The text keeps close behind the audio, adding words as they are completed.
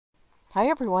Hi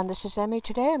everyone, this is Emmy.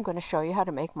 Today I'm going to show you how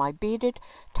to make my beaded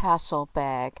tassel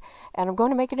bag. And I'm going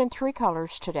to make it in 3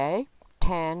 colors today,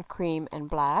 tan, cream, and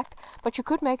black. But you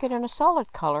could make it in a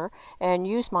solid color and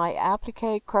use my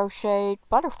applique crochet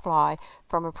butterfly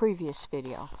from a previous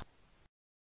video.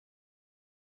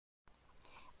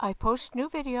 I post new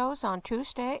videos on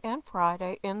Tuesday and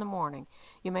Friday in the morning.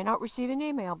 You may not receive an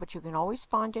email, but you can always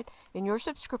find it in your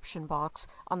subscription box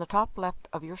on the top left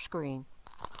of your screen.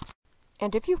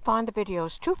 And if you find the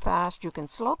videos too fast, you can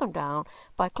slow them down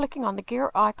by clicking on the gear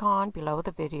icon below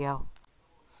the video.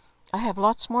 I have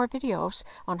lots more videos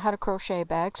on how to crochet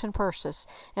bags and purses,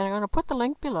 and I'm going to put the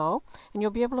link below, and you'll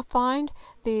be able to find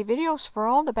the videos for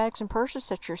all the bags and purses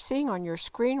that you're seeing on your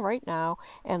screen right now,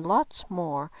 and lots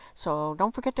more. So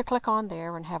don't forget to click on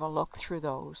there and have a look through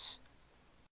those.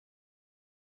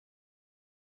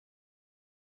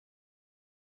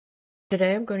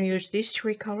 Today I'm going to use these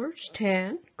 3 colors,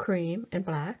 tan, cream, and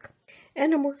black.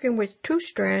 And I'm working with 2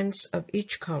 strands of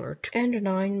each color and a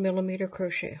 9mm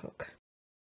crochet hook.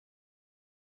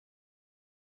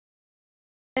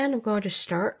 And I'm going to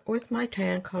start with my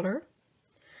tan color.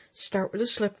 Start with a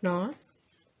slip knot.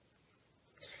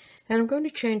 And I'm going to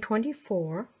chain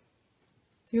 24.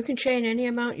 You can chain any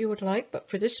amount you would like, but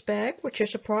for this bag, which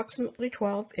is approximately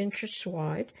 12 inches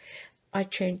wide, I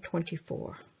chained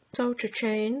 24. So to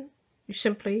chain, you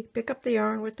simply pick up the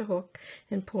yarn with the hook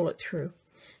and pull it through.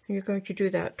 And you're going to do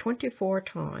that 24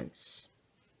 times.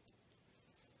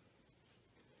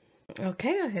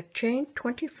 Okay, I have chained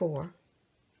 24.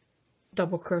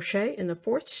 Double crochet in the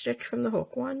 4th stitch from the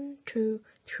hook. 1, 2,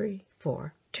 3,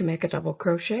 4. To make a double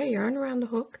crochet, yarn around the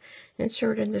hook,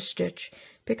 insert in the stitch,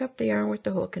 pick up the yarn with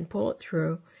the hook and pull it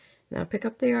through. Now pick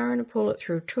up the yarn and pull it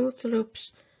through 2 of the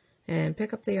loops, and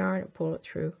pick up the yarn and pull it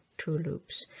through 2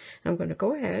 loops. I'm going to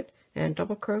go ahead and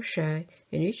double crochet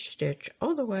in each stitch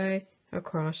all the way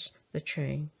across the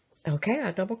chain. Okay,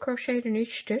 I double crocheted in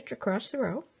each stitch across the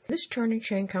row. This turning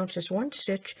chain counts as 1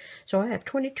 stitch, so I have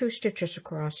 22 stitches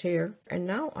across here. And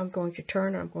now I'm going to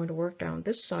turn, I'm going to work down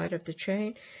this side of the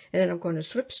chain, and then I'm going to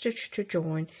slip stitch to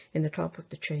join in the top of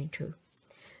the chain too.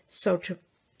 So to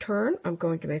turn, I'm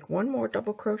going to make 1 more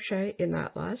double crochet in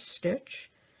that last stitch.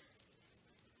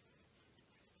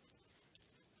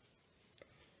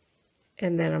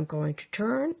 And then I'm going to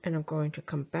turn, and I'm going to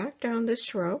come back down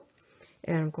this row,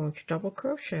 and I'm going to double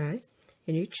crochet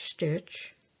in each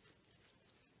stitch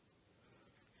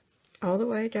all the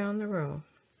way down the row.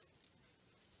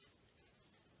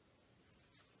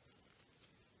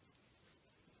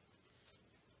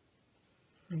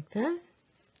 Like that.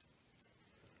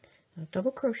 Now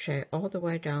double crochet all the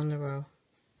way down the row.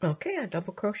 Okay, I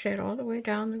double crocheted all the way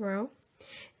down the row.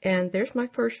 And there's my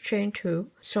first chain 2,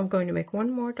 so I'm going to make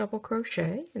 1 more double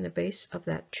crochet in the base of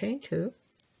that chain 2,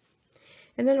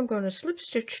 and then I'm going to slip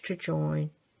stitch to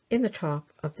join in the top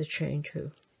of the chain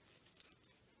 2.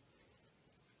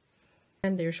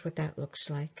 And there's what that looks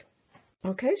like.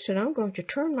 Okay, so now I'm going to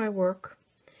turn my work,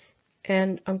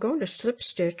 and I'm going to slip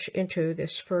stitch into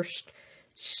this first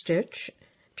stitch,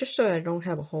 just so I don't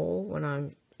have a hole when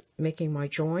I'm making my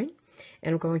join.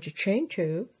 And I'm going to chain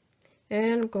 2,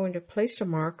 and I'm going to place a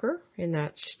marker in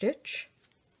that stitch.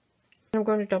 And I'm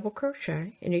going to double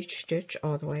crochet in each stitch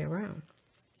all the way around.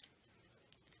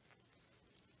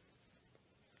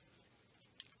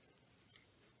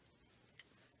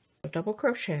 Double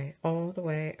crochet all the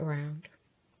way around.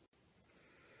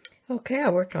 Okay, I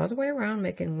worked all the way around,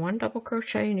 making 1 double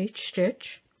crochet in each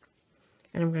stitch.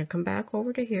 And I'm going to come back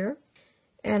over to here,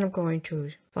 and I'm going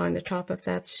to find the top of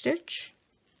that stitch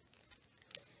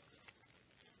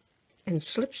and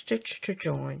slip stitch to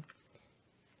join.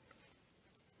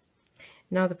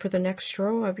 Now for the next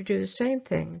row, I will do the same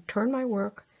thing. Turn my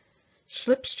work,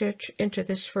 slip stitch into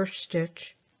this first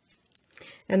stitch.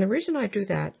 And the reason I do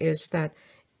that is that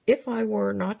if I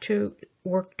were not to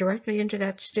work directly into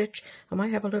that stitch, I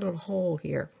might have a little hole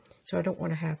here. So I don't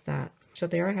want to have that. So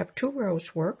there I have 2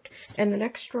 rows worked, and the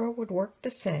next row would work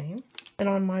the same. And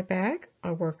on my bag,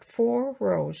 I worked 4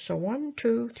 rows. So 1,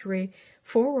 2, 3,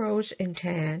 4 rows in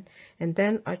tan, and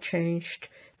then I changed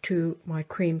to my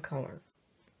cream color.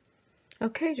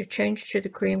 Okay, to change to the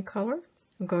cream color,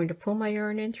 I'm going to pull my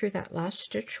yarn in through that last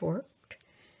stitch worked,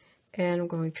 and I'm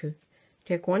going to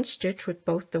take 1 stitch with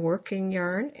both the working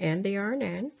yarn and the yarn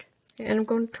end, and I'm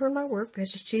going to turn my work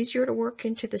because it's easier to work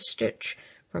into the stitch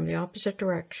from the opposite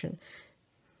direction.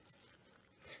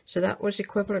 So that was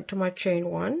equivalent to my chain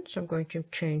 1, so I'm going to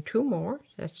chain 2 more.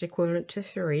 That's equivalent to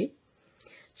 3.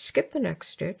 Skip the next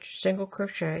stitch, single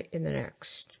crochet in the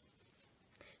next.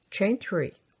 Chain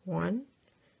 3, 1,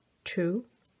 2,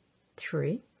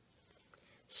 3.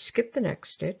 Skip the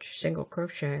next stitch, single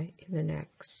crochet in the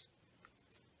next.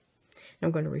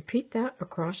 I'm going to repeat that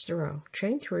across the row.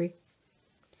 Chain 3,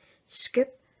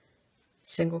 skip,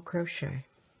 single crochet.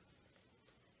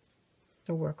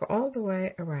 So work all the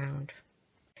way around.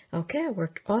 Okay, I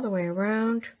worked all the way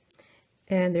around,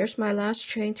 and there's my last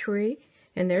chain 3,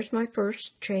 and there's my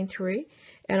first chain 3,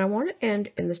 and I want to end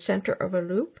in the center of a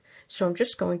loop, so I'm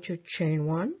just going to chain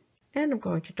 1, and I'm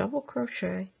going to double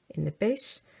crochet in the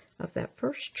base of that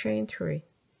first chain 3.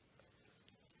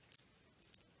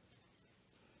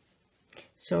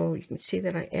 So you can see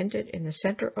that I ended in the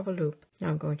center of a loop. Now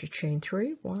I'm going to chain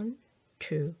 3, 1,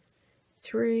 2,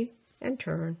 3, and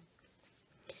turn.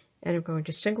 And I'm going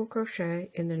to single crochet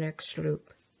in the next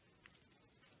loop.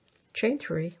 Chain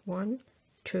 3, 1,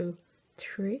 2,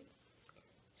 3,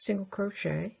 single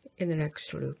crochet in the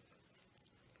next loop.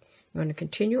 I'm going to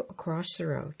continue across the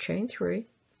row. Chain 3,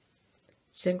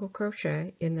 single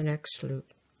crochet in the next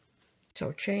loop.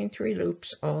 So chain 3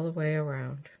 loops all the way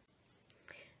around.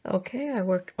 Okay, I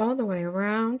worked all the way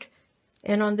around,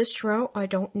 and on this row I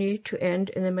don't need to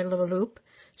end in the middle of a loop.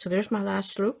 So there's my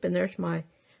last loop, and there's my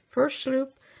first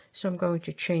loop. So I'm going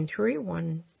to chain 3,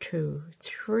 1, 2,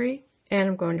 3, and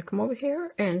I'm going to come over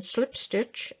here and slip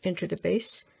stitch into the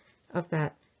base of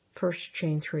that first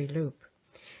chain 3 loop.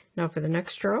 Now for the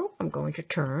next row, I'm going to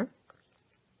turn,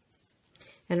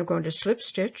 and I'm going to slip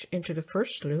stitch into the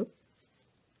first loop,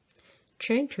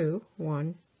 chain 2,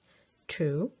 1,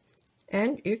 2,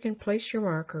 and you can place your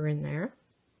marker in there.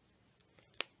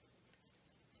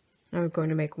 Now I'm going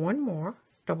to make one more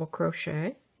double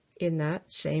crochet in that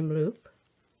same loop.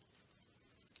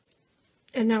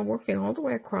 And now working all the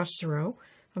way across the row,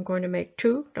 I'm going to make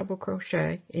 2 double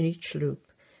crochet in each loop.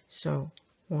 So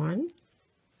 1,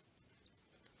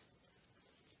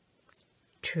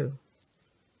 2.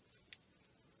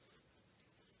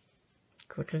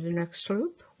 Go to the next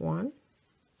loop, 1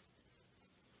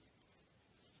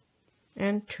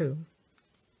 and 2.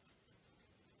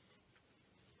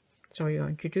 So you're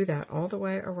going to do that all the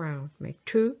way around. Make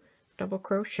 2 double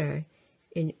crochet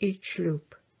in each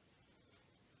loop.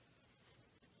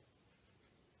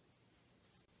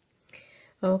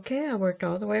 Okay, I worked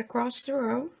all the way across the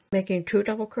row, making 2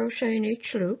 double crochet in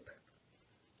each loop.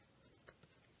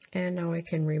 And now I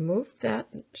can remove that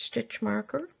stitch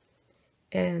marker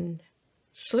and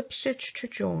slip stitch to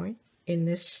join in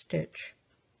this stitch.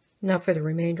 Now for the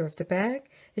remainder of the bag,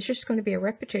 it's just going to be a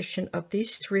repetition of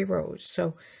these 3 rows.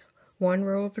 So 1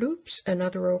 row of loops,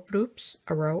 another row of loops,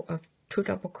 a row of 2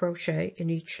 double crochet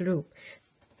in each loop.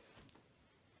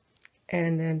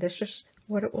 And then this is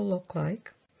what it will look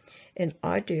like. And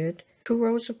I did 2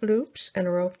 rows of loops and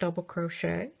a row of double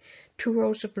crochet, 2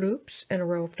 rows of loops and a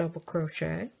row of double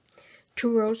crochet,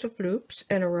 2 rows of loops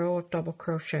and a row of double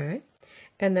crochet,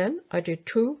 and then I did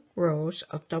 2 rows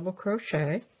of double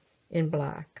crochet in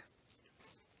black.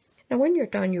 Now when you're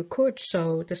done, you could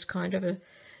sew this kind of a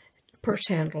purse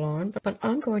handle on, but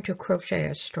I'm going to crochet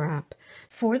a strap.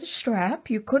 For the strap,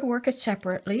 you could work it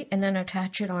separately and then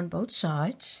attach it on both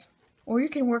sides. Or you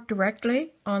can work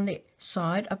directly on the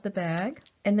side of the bag.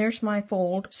 And there's my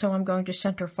fold, so I'm going to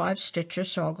center 5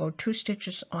 stitches, so I'll go 2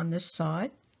 stitches on this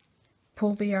side,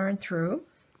 pull the yarn through,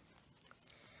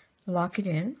 lock it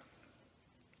in,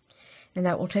 and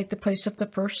that will take the place of the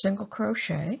first single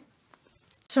crochet.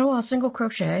 So I'll single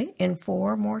crochet in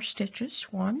 4 more stitches,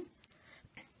 1,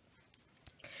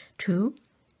 2,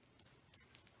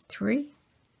 3,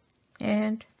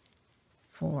 and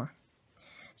 4.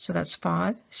 So that's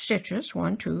 5 stitches,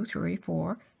 1, 2, 3,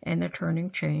 4, and the turning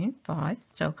chain, 5.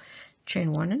 So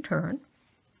chain 1 and turn.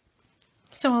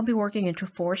 So I'll be working into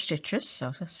 4 stitches,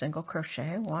 so single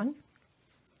crochet, 1,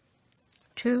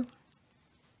 2,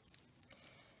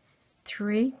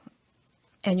 3,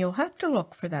 and you'll have to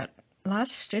look for that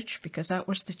last stitch because that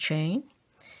was the chain,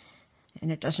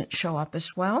 and it doesn't show up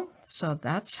as well. So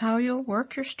that's how you'll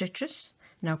work your stitches.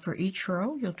 Now for each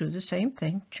row, you'll do the same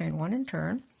thing, chain 1 and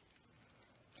turn.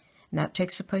 And that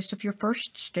takes the place of your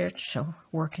first stitch, so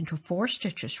work into 4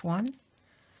 stitches, 1,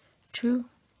 2,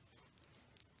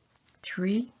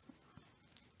 3,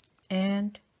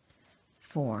 and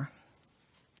 4.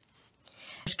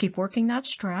 Just keep working that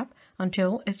strap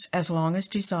until it's as long as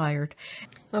desired.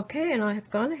 Okay, and I have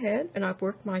gone ahead and I've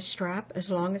worked my strap as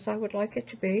long as I would like it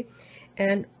to be,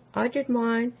 and I did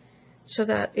mine so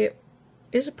that it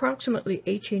is approximately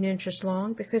 18 inches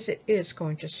long because it is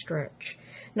going to stretch.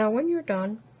 Now when you're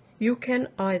done, you can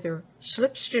either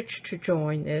slip stitch to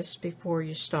join this before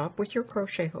you stop with your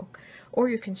crochet hook, or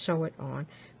you can sew it on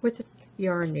with a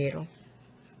yarn needle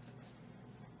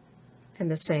and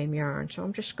the same yarn. So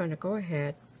I'm just going to go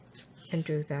ahead and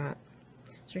do that.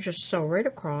 So just sew right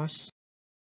across,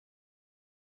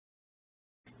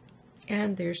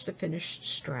 and there's the finished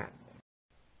strap.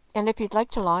 And if you'd like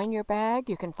to line your bag,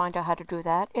 you can find out how to do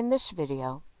that in this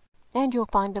video. And you'll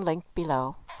find the link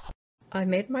below. I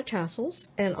made my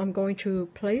tassels, and I'm going to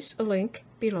place a link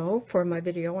below for my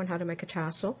video on how to make a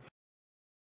tassel.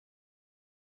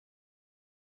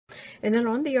 And then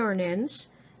on the yarn ends,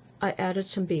 I added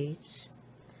some beads.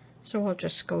 So I'll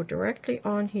just go directly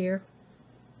on here,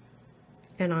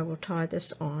 and I will tie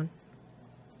this on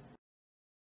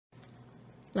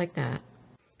like that.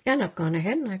 And I've gone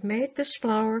ahead and I've made this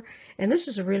flower, and this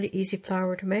is a really easy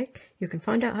flower to make. You can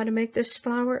find out how to make this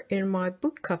flower in my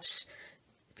boot cuffs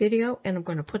video, and I'm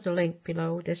going to put the link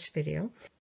below this video.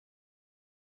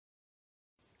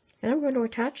 And I'm going to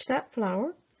attach that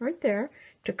flower right there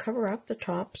to cover up the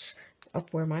tops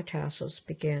of where my tassels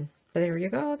begin. There you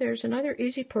go. There's another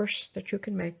easy purse that you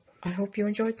can make. I hope you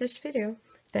enjoyed this video.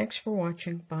 Thanks for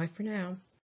watching. Bye for now.